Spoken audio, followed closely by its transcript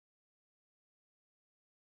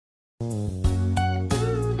In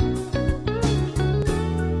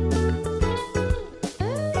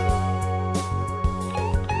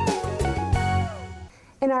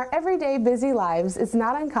our everyday busy lives, it's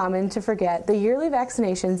not uncommon to forget the yearly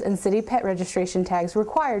vaccinations and city pet registration tags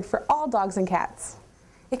required for all dogs and cats.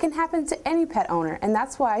 It can happen to any pet owner, and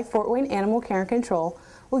that's why Fort Wayne Animal Care and Control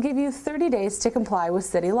will give you 30 days to comply with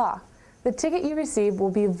city law. The ticket you receive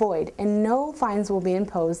will be void and no fines will be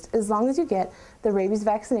imposed as long as you get the rabies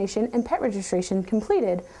vaccination and pet registration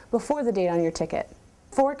completed before the date on your ticket.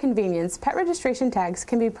 For convenience, pet registration tags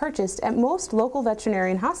can be purchased at most local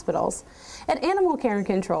veterinarian hospitals, at Animal Care and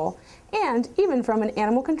Control, and even from an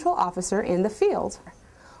animal control officer in the field.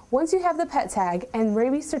 Once you have the pet tag and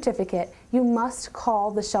rabies certificate, you must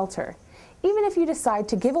call the shelter. Even if you decide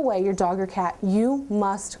to give away your dog or cat, you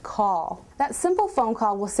must call. That simple phone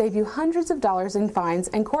call will save you hundreds of dollars in fines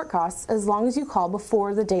and court costs as long as you call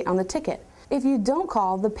before the date on the ticket. If you don't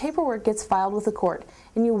call, the paperwork gets filed with the court,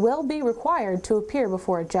 and you will be required to appear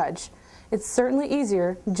before a judge. It's certainly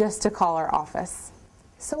easier just to call our office.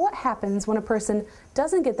 So what happens when a person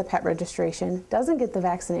doesn't get the pet registration, doesn't get the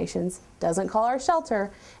vaccinations, doesn't call our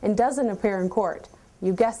shelter, and doesn't appear in court?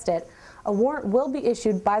 You guessed it, a warrant will be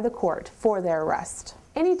issued by the court for their arrest.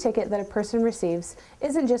 Any ticket that a person receives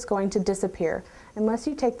isn't just going to disappear unless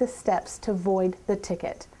you take the steps to void the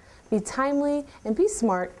ticket. Be timely and be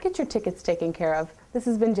smart. Get your tickets taken care of. This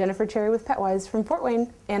has been Jennifer Cherry with PetWise from Fort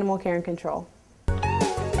Wayne Animal Care and Control.